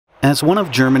As one of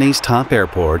Germany's top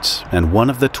airports and one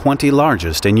of the 20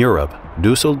 largest in Europe,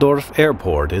 Düsseldorf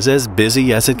Airport is as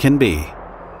busy as it can be.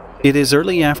 It is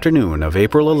early afternoon of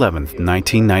April 11,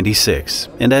 1996,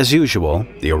 and as usual,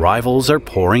 the arrivals are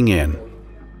pouring in.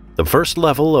 The first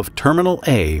level of Terminal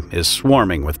A is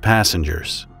swarming with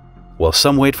passengers. While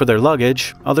some wait for their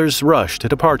luggage, others rush to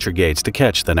departure gates to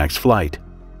catch the next flight.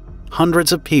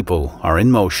 Hundreds of people are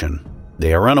in motion.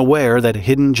 They are unaware that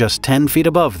hidden just 10 feet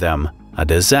above them, a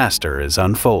disaster is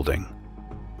unfolding.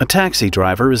 A taxi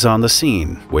driver is on the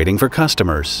scene, waiting for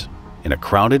customers. In a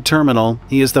crowded terminal,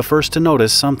 he is the first to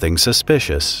notice something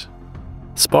suspicious.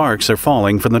 Sparks are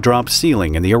falling from the dropped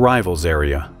ceiling in the arrivals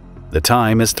area. The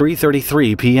time is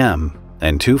 3:33 p.m.,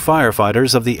 and 2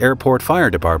 firefighters of the airport fire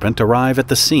department arrive at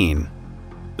the scene.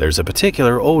 There's a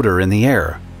particular odor in the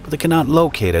air, but they cannot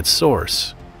locate its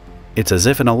source. It's as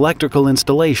if an electrical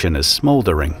installation is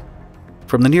smoldering.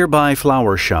 From the nearby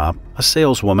flower shop, a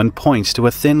saleswoman points to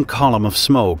a thin column of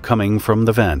smoke coming from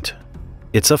the vent.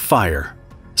 It's a fire.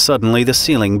 Suddenly, the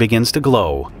ceiling begins to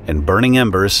glow, and burning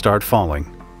embers start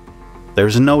falling.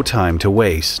 There's no time to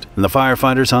waste, and the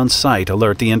firefighters on site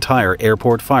alert the entire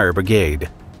airport fire brigade.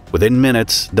 Within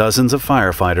minutes, dozens of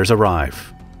firefighters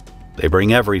arrive. They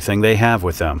bring everything they have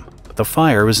with them, but the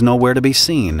fire is nowhere to be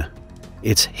seen.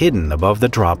 It's hidden above the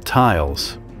dropped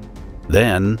tiles.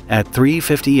 Then, at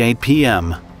 3:58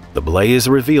 p.m., the blaze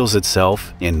reveals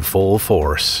itself in full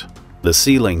force. The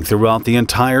ceiling throughout the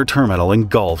entire terminal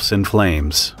engulfs in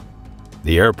flames.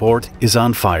 The airport is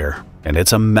on fire, and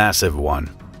it's a massive one.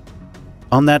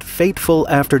 On that fateful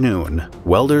afternoon,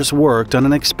 welders worked on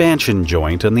an expansion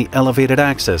joint on the elevated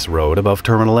access road above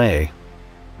Terminal A.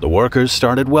 The workers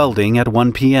started welding at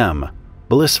 1 p.m.,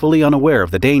 blissfully unaware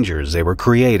of the dangers they were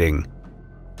creating.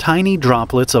 Tiny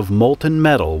droplets of molten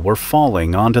metal were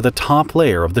falling onto the top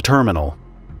layer of the terminal.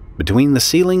 Between the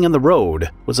ceiling and the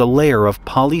road was a layer of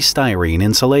polystyrene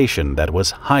insulation that was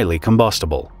highly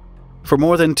combustible. For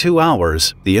more than 2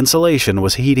 hours, the insulation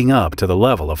was heating up to the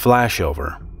level of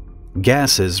flashover.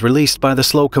 Gases released by the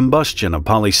slow combustion of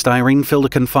polystyrene filled a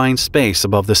confined space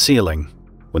above the ceiling.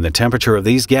 When the temperature of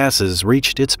these gases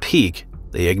reached its peak,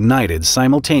 they ignited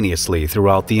simultaneously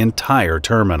throughout the entire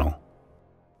terminal.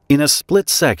 In a split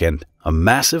second, a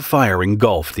massive fire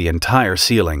engulfed the entire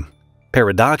ceiling.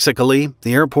 Paradoxically,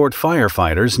 the airport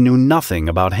firefighters knew nothing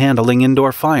about handling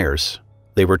indoor fires.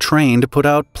 They were trained to put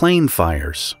out plane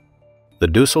fires. The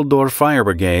Düsseldorf Fire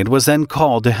Brigade was then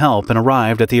called to help and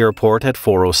arrived at the airport at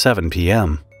 4:07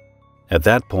 p.m. At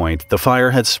that point, the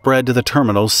fire had spread to the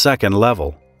terminal's second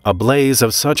level. A blaze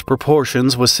of such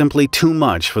proportions was simply too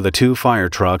much for the 2 fire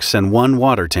trucks and 1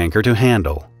 water tanker to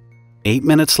handle. 8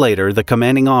 minutes later, the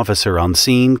commanding officer on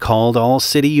scene called all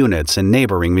city units and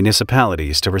neighboring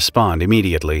municipalities to respond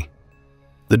immediately.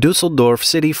 The Düsseldorf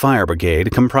City Fire Brigade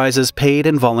comprises paid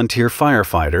and volunteer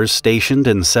firefighters stationed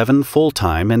in 7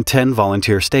 full-time and 10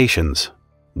 volunteer stations.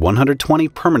 120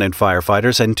 permanent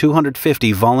firefighters and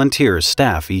 250 volunteers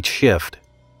staff each shift.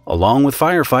 Along with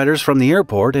firefighters from the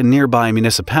airport and nearby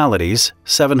municipalities,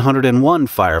 701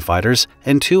 firefighters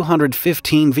and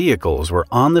 215 vehicles were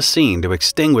on the scene to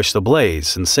extinguish the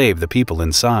blaze and save the people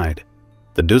inside.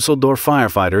 The Düsseldorf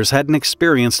firefighters hadn't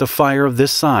experienced a fire of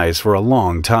this size for a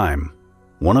long time.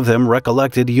 One of them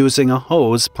recollected using a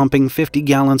hose pumping 50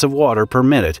 gallons of water per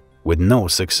minute with no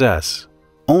success.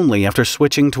 Only after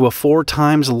switching to a 4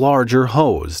 times larger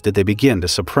hose did they begin to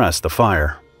suppress the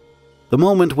fire. The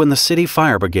moment when the City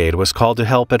Fire Brigade was called to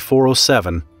help at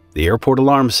 4:07, the airport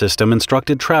alarm system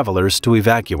instructed travelers to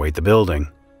evacuate the building.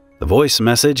 The voice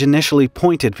message initially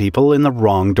pointed people in the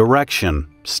wrong direction,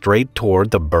 straight toward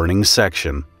the burning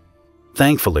section.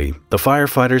 Thankfully, the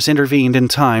firefighters intervened in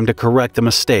time to correct the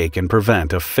mistake and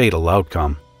prevent a fatal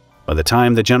outcome. By the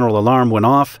time the general alarm went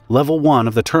off, Level 1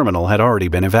 of the terminal had already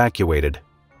been evacuated.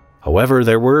 However,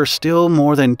 there were still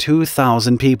more than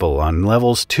 2,000 people on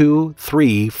levels 2,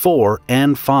 3, 4,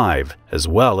 and 5, as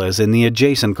well as in the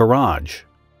adjacent garage.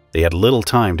 They had little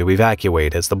time to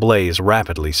evacuate as the blaze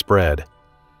rapidly spread.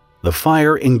 The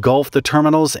fire engulfed the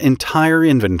terminal's entire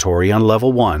inventory on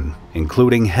Level 1,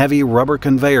 including heavy rubber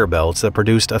conveyor belts that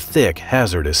produced a thick,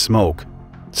 hazardous smoke.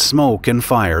 Smoke and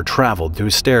fire traveled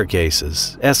through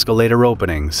staircases, escalator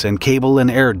openings, and cable and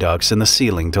air ducts in the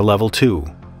ceiling to Level 2.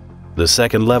 The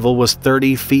second level was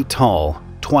 30 feet tall,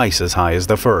 twice as high as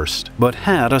the first, but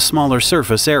had a smaller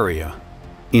surface area.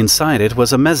 Inside it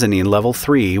was a mezzanine Level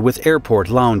 3 with airport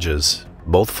lounges,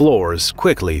 both floors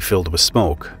quickly filled with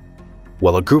smoke.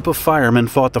 While a group of firemen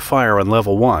fought the fire on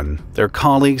Level 1, their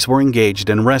colleagues were engaged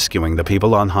in rescuing the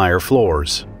people on higher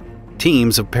floors.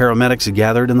 Teams of paramedics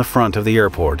gathered in the front of the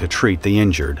airport to treat the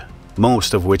injured,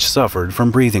 most of which suffered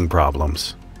from breathing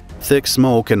problems. Thick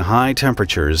smoke and high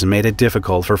temperatures made it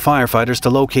difficult for firefighters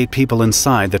to locate people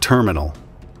inside the terminal.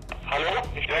 Hallo,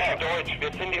 ich spreche Deutsch.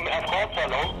 Wir sind im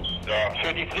Airport-Salon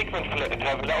für die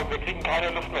Frequent-Terminal und wir kriegen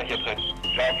keine Luft mehr hier drin.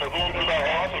 Ja, versuchen Sie da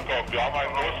rauszukommen. Wir haben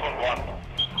einen größeren Brand.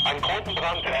 Einen großen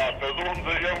Brand? Ja, versuchen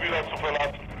Sie irgendwie das zu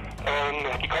verlassen.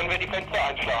 Können wir die Fenster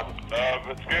einschlagen?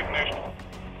 Es geht nicht.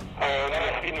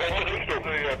 In welche Richtung?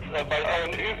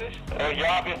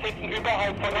 Ja, wir sitzen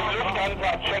überhalb von dem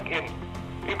Lufthansa-Check-In.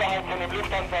 Überhalb von dem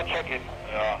Lufthansa-Check-In.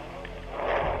 Ja.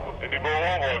 In die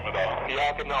Büroräume da.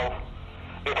 Ja, genau.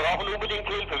 Wir brauchen unbedingt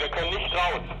Hilfe, wir können nicht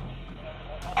raus.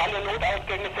 Alle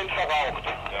Notausgänge sind verraucht.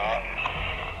 Ja.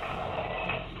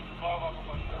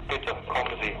 Bitte,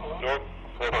 kommen Sie. Gut.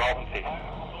 Wir brauchen Sie.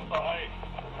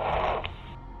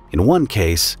 In one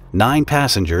case, 9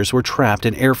 passengers were trapped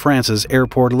in Air France's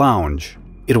airport lounge.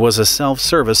 It was a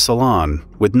self-service salon,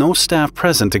 with no staff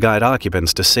present to guide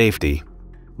occupants to safety.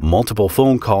 Multiple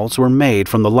phone calls were made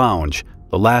from the lounge,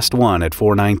 the last one at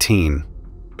 4:19.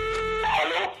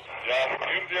 Hallo? Ja,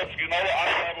 geben Sie jetzt genaue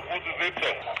Angabe, wo Sie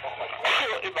sitzen.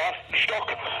 Im ersten Stock.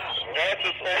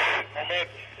 Erstes OG. Moment.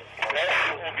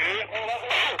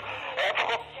 Erstes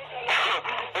OG.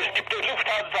 Es gibt den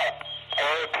Lufthansa.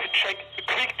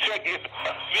 Quick Check-In.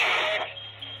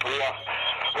 Ja,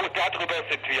 und da drüber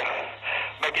sind wir.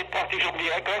 Man geht praktisch um die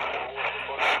Ecke.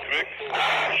 Quick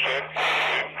Check-In.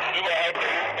 Überhalb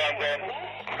der Lufthansa.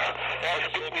 Ja,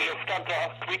 es gibt die Lufthansa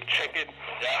Quick Check-In.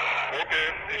 Ja, okay.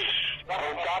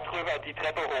 Und da drüber die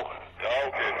Treppe hoch. Ja,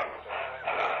 okay.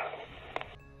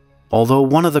 Although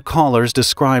one of the callers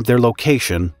described their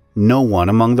location, no one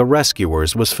among the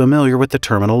rescuers was familiar with the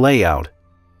terminal layout.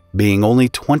 Being only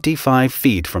 25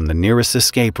 feet from the nearest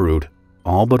escape route,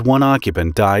 all but one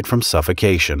occupant died from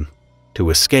suffocation. To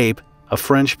escape, a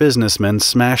French businessman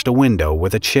smashed a window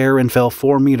with a chair and fell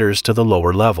 4 meters to the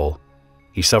lower level.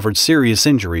 He suffered serious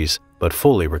injuries, but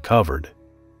fully recovered.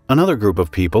 Another group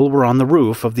of people were on the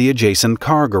roof of the adjacent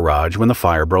car garage when the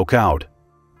fire broke out.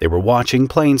 They were watching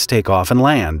planes take off and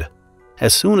land.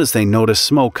 As soon as they noticed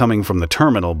smoke coming from the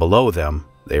terminal below them,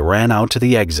 they ran out to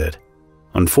the exit.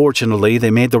 Unfortunately, they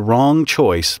made the wrong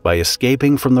choice by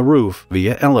escaping from the roof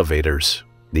via elevators.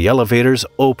 The elevators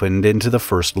opened into the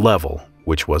first level,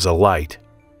 which was alight.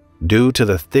 Due to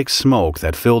the thick smoke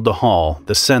that filled the hall,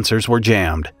 the sensors were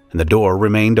jammed and the door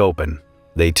remained open.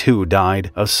 They too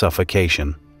died of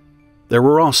suffocation. There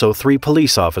were also 3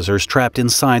 police officers trapped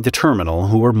inside the terminal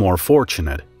who were more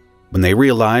fortunate. When they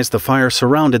realized the fire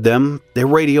surrounded them, they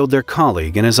radioed their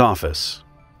colleague in his office.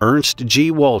 Ernst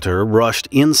G. Walter rushed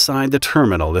inside the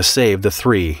terminal to save the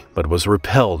 3, but was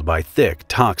repelled by thick,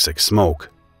 toxic smoke.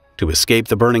 To escape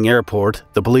the burning airport,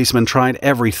 the policemen tried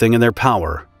everything in their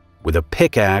power. With a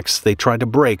pickaxe, they tried to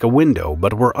break a window,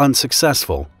 but were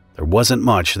unsuccessful. There wasn't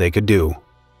much they could do.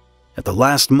 At the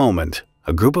last moment,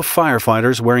 a group of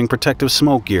firefighters wearing protective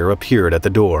smoke gear appeared at the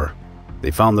door.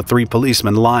 They found the 3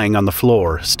 policemen lying on the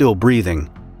floor, still breathing.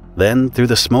 Then, through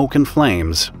the smoke and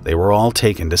flames, they were all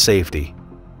taken to safety.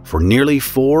 For nearly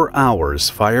 4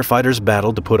 hours, firefighters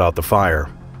battled to put out the fire.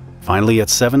 Finally, at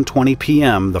 7:20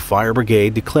 p.m., the fire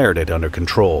brigade declared it under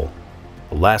control.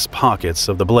 The last pockets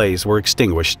of the blaze were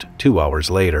extinguished 2 hours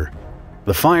later.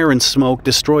 The fire and smoke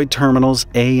destroyed terminals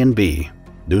A and B.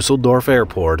 Düsseldorf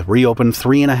Airport reopened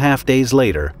 3.5 days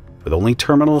later, with only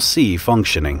Terminal C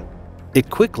functioning. It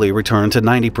quickly returned to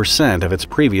 90% of its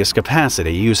previous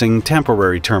capacity using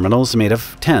temporary terminals made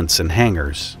of tents and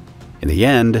hangars. In the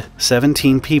end,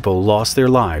 17 people lost their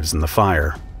lives in the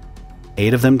fire.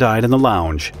 8 of them died in the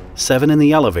lounge, 7 in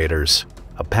the elevators,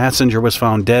 a passenger was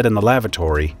found dead in the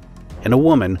lavatory, and a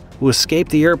woman who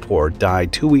escaped the airport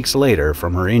died 2 weeks later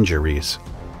from her injuries.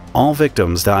 All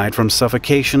victims died from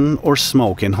suffocation or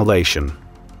smoke inhalation.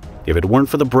 If it weren't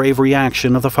for the brave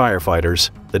reaction of the firefighters,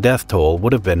 the death toll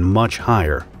would have been much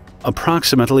higher.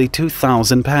 Approximately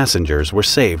 2,000 passengers were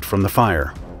saved from the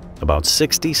fire. About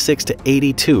 66 to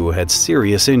 82 had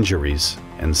serious injuries,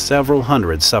 and several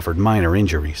hundred suffered minor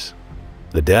injuries.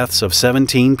 The deaths of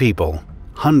 17 people,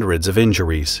 hundreds of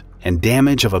injuries, and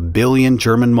damage of $1 billion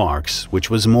German marks, which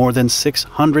was more than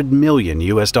 $600 million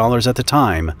at the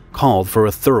time, called for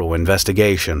a thorough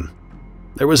investigation.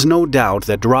 There was no doubt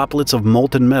that droplets of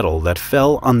molten metal that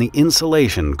fell on the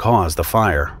insulation caused the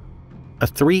fire. A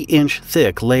 3-inch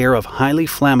thick layer of highly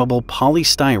flammable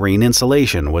polystyrene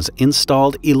insulation was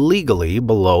installed illegally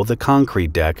below the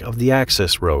concrete deck of the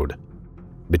access road.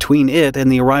 Between it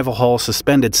and the arrival hall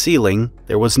suspended ceiling,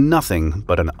 there was nothing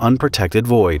but an unprotected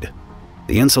void.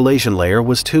 The insulation layer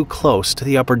was too close to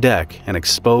the upper deck and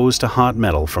exposed to hot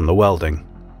metal from the welding.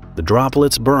 The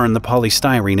droplets burned the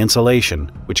polystyrene insulation,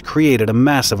 which created a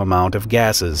massive amount of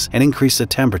gases and increased the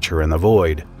temperature in the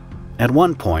void. At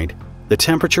one point, the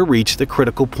temperature reached the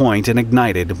critical point and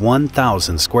ignited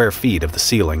 1,000 square feet of the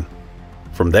ceiling.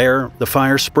 From there, the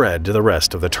fire spread to the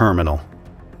rest of the terminal.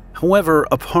 However,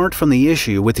 apart from the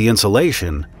issue with the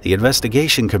insulation, the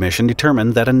investigation commission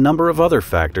determined that a number of other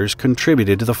factors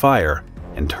contributed to the fire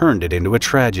and turned it into a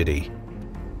tragedy.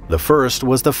 The first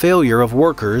was the failure of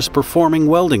workers performing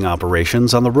welding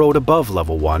operations on the road above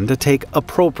Level 1 to take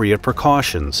appropriate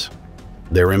precautions.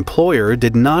 Their employer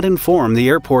did not inform the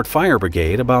airport fire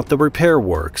brigade about the repair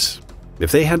works. If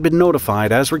they had been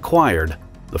notified as required,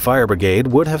 the fire brigade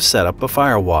would have set up a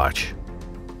fire watch.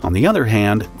 On the other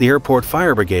hand, the airport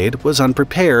fire brigade was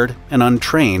unprepared and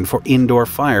untrained for indoor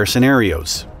fire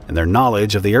scenarios, and their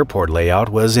knowledge of the airport layout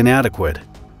was inadequate.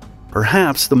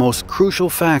 Perhaps the most crucial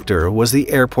factor was the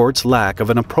airport's lack of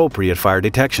an appropriate fire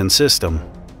detection system.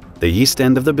 The east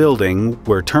end of the building,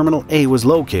 where Terminal A was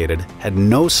located, had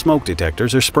no smoke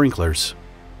detectors or sprinklers.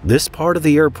 This part of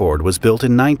the airport was built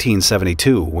in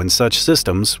 1972 when such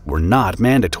systems were not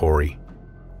mandatory.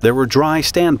 There were dry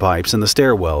standpipes in the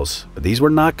stairwells, but these were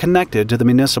not connected to the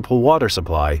municipal water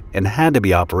supply and had to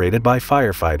be operated by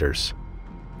firefighters.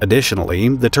 Additionally,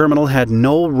 the terminal had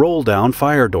no roll-down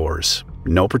fire doors,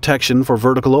 no protection for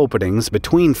vertical openings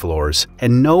between floors,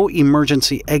 and no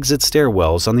emergency exit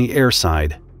stairwells on the air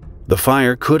side. The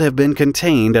fire could have been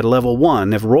contained at Level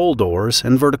 1 if roll doors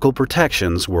and vertical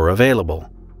protections were available.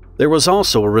 There was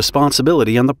also a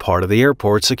responsibility on the part of the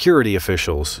airport security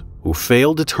officials, who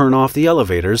failed to turn off the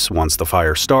elevators once the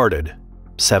fire started.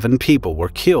 7 people were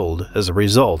killed as a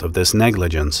result of this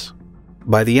negligence.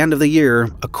 By the end of the year,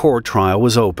 a court trial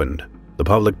was opened. The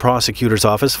public prosecutor's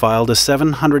office filed a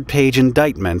 700-page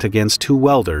indictment against 2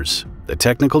 welders, the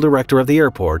technical director of the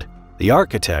airport, the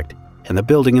architect, and the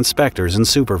building inspectors and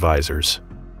supervisors.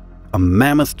 A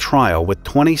mammoth trial with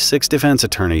 26 defense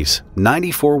attorneys,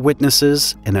 94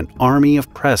 witnesses, and an army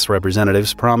of press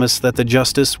representatives promised that the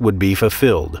justice would be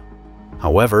fulfilled.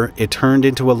 However, it turned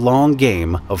into a long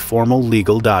game of formal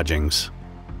legal dodgings.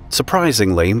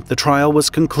 Surprisingly, the trial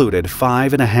was concluded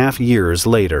 5.5 years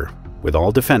later, with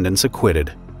all defendants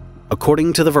acquitted.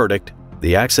 According to the verdict,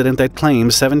 the accident that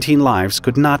claimed 17 lives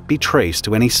could not be traced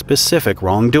to any specific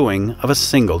wrongdoing of a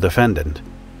single defendant.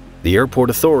 The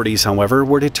airport authorities, however,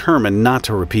 were determined not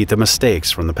to repeat the mistakes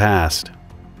from the past.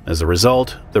 As a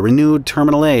result, the renewed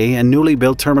Terminal A and newly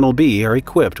built Terminal B are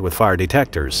equipped with fire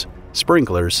detectors,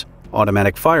 sprinklers,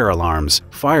 automatic fire alarms,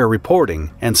 fire reporting,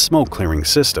 and smoke clearing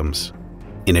systems.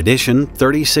 In addition,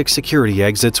 36 security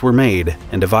exits were made,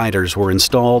 and dividers were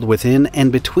installed within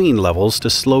and between levels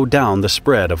to slow down the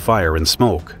spread of fire and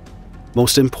smoke.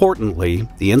 Most importantly,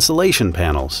 the insulation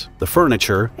panels, the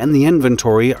furniture, and the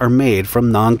inventory are made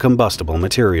from non-combustible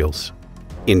materials.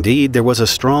 Indeed, there was a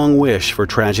strong wish for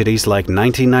tragedies like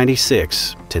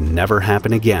 1996 to never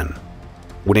happen again.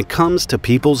 When it comes to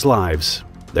people's lives,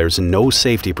 there's no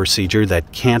safety procedure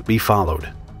that can't be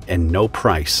followed, and no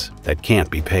price that can't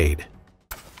be paid.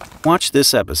 Watch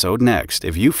this episode next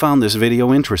if you found this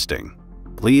video interesting.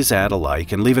 Please add a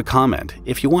like and leave a comment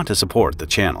if you want to support the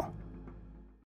channel.